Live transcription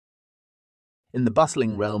In the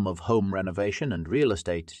bustling realm of home renovation and real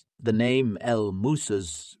estate, the name El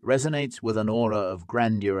Moussas resonates with an aura of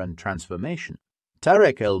grandeur and transformation.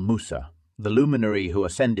 Tarek El Moussa, the luminary who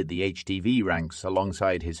ascended the HTV ranks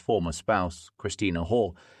alongside his former spouse, Christina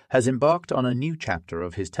Hall, has embarked on a new chapter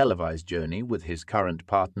of his televised journey with his current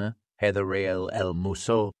partner, Heather El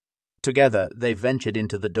Moussa. Together, they've ventured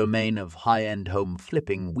into the domain of high-end home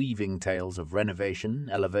flipping, weaving tales of renovation,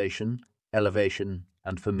 elevation,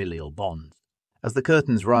 and familial bonds. As the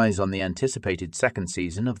curtains rise on the anticipated second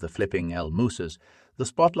season of the Flipping El Moussas, the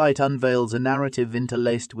spotlight unveils a narrative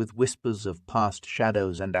interlaced with whispers of past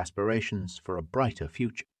shadows and aspirations for a brighter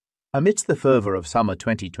future. Amidst the fervor of summer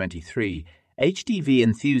 2023, HTV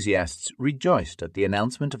enthusiasts rejoiced at the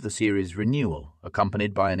announcement of the series' renewal,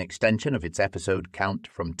 accompanied by an extension of its episode count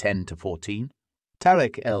from 10 to 14.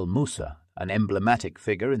 Tarek El Moussa, an emblematic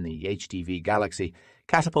figure in the HTV galaxy,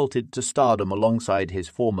 catapulted to stardom alongside his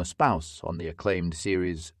former spouse on the acclaimed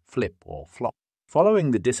series Flip or Flop.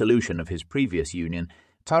 Following the dissolution of his previous union,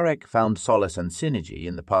 Tarek found solace and synergy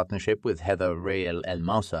in the partnership with Heather El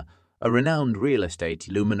Moussa, a renowned real estate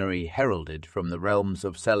luminary heralded from the realms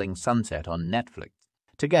of Selling Sunset on Netflix.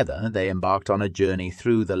 Together, they embarked on a journey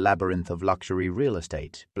through the labyrinth of luxury real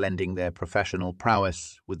estate, blending their professional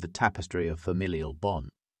prowess with the tapestry of familial bond.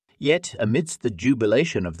 Yet, amidst the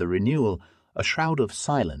jubilation of the renewal, a shroud of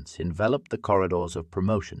silence enveloped the corridors of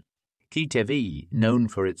promotion. TV, known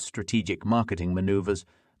for its strategic marketing maneuvers,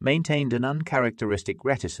 maintained an uncharacteristic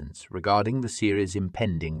reticence regarding the series'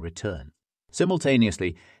 impending return.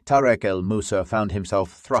 Simultaneously, Tarek El Moussa found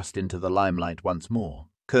himself thrust into the limelight once more,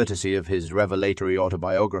 courtesy of his revelatory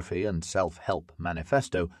autobiography and self-help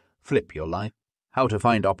manifesto, Flip Your Life: How to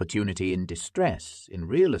Find Opportunity in Distress in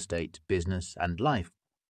Real Estate, Business, and Life.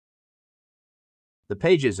 The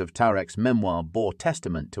pages of Tarek's memoir bore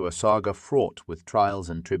testament to a saga fraught with trials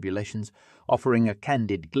and tribulations, offering a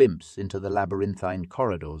candid glimpse into the labyrinthine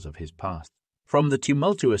corridors of his past. From the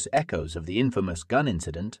tumultuous echoes of the infamous gun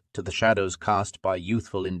incident to the shadows cast by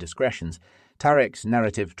youthful indiscretions, Tarek's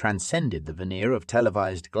narrative transcended the veneer of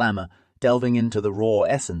televised glamour, delving into the raw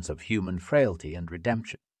essence of human frailty and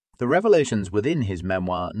redemption. The revelations within his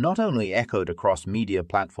memoir not only echoed across media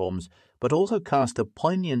platforms, but also cast a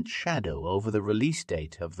poignant shadow over the release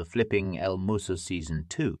date of the Flipping El Moussas Season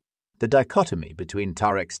 2. The dichotomy between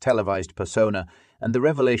Tarek's televised persona and the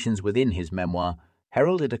revelations within his memoir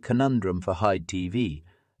heralded a conundrum for Hyde TV,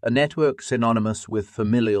 a network synonymous with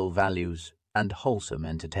familial values and wholesome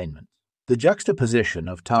entertainment. The juxtaposition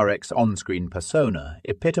of Tarek's on-screen persona,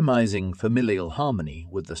 epitomizing familial harmony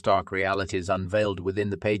with the stark realities unveiled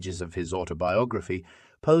within the pages of his autobiography,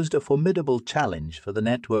 posed a formidable challenge for the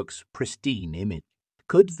network's pristine image.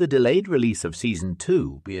 Could the delayed release of Season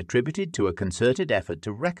 2 be attributed to a concerted effort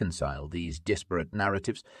to reconcile these disparate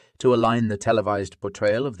narratives, to align the televised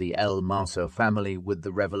portrayal of the El Moussa family with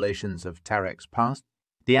the revelations of Tarek's past?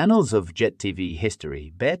 The annals of Jet TV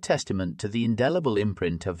history bear testament to the indelible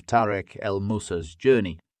imprint of Tarek El Moussa's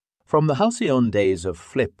journey. From the halcyon days of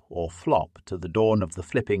Flip or Flop to the dawn of the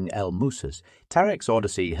Flipping El Moussas, Tarek's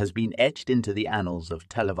odyssey has been etched into the annals of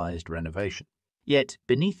televised renovation. Yet,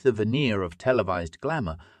 beneath the veneer of televised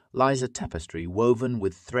glamour lies a tapestry woven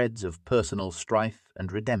with threads of personal strife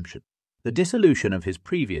and redemption. The dissolution of his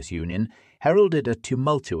previous union heralded a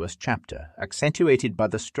tumultuous chapter, accentuated by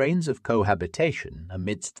the strains of cohabitation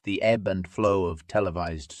amidst the ebb and flow of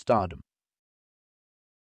televised stardom.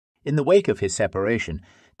 In the wake of his separation,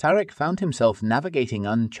 Tarek found himself navigating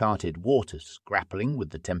uncharted waters, grappling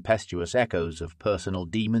with the tempestuous echoes of personal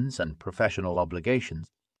demons and professional obligations.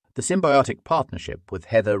 The symbiotic partnership with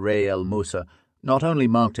Heather El Moussa not only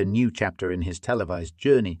marked a new chapter in his televised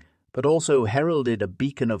journey, but also heralded a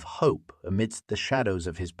beacon of hope amidst the shadows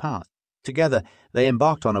of his past. Together, they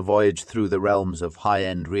embarked on a voyage through the realms of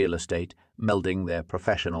high-end real estate, melding their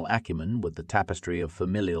professional acumen with the tapestry of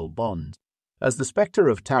familial bonds. As the spectre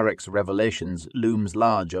of Tarek's revelations looms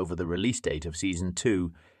large over the release date of Season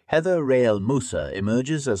 2, Heather El Moussa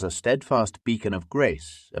emerges as a steadfast beacon of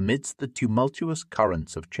grace amidst the tumultuous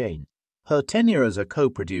currents of change. Her tenure as a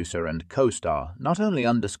co-producer and co-star not only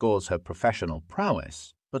underscores her professional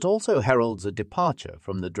prowess, but also heralds a departure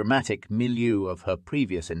from the dramatic milieu of her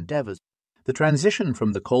previous endeavors. The transition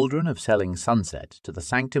from the cauldron of Selling Sunset to the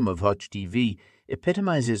sanctum of HTV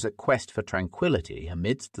epitomizes a quest for tranquility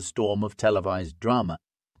amidst the storm of televised drama.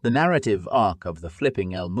 The narrative arc of the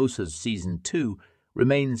Flipping El Moussas Season 2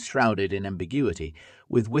 remains shrouded in ambiguity,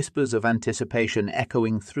 with whispers of anticipation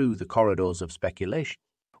echoing through the corridors of speculation.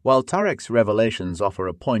 While Tarek's revelations offer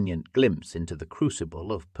a poignant glimpse into the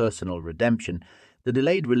crucible of personal redemption, the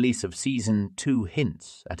delayed release of Season 2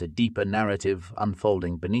 hints at a deeper narrative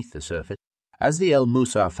unfolding beneath the surface. As the El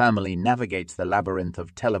Moussa family navigates the labyrinth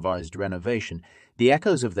of televised renovation, the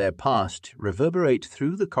echoes of their past reverberate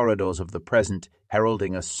through the corridors of the present,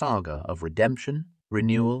 heralding a saga of redemption,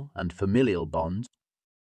 renewal, and familial bonds.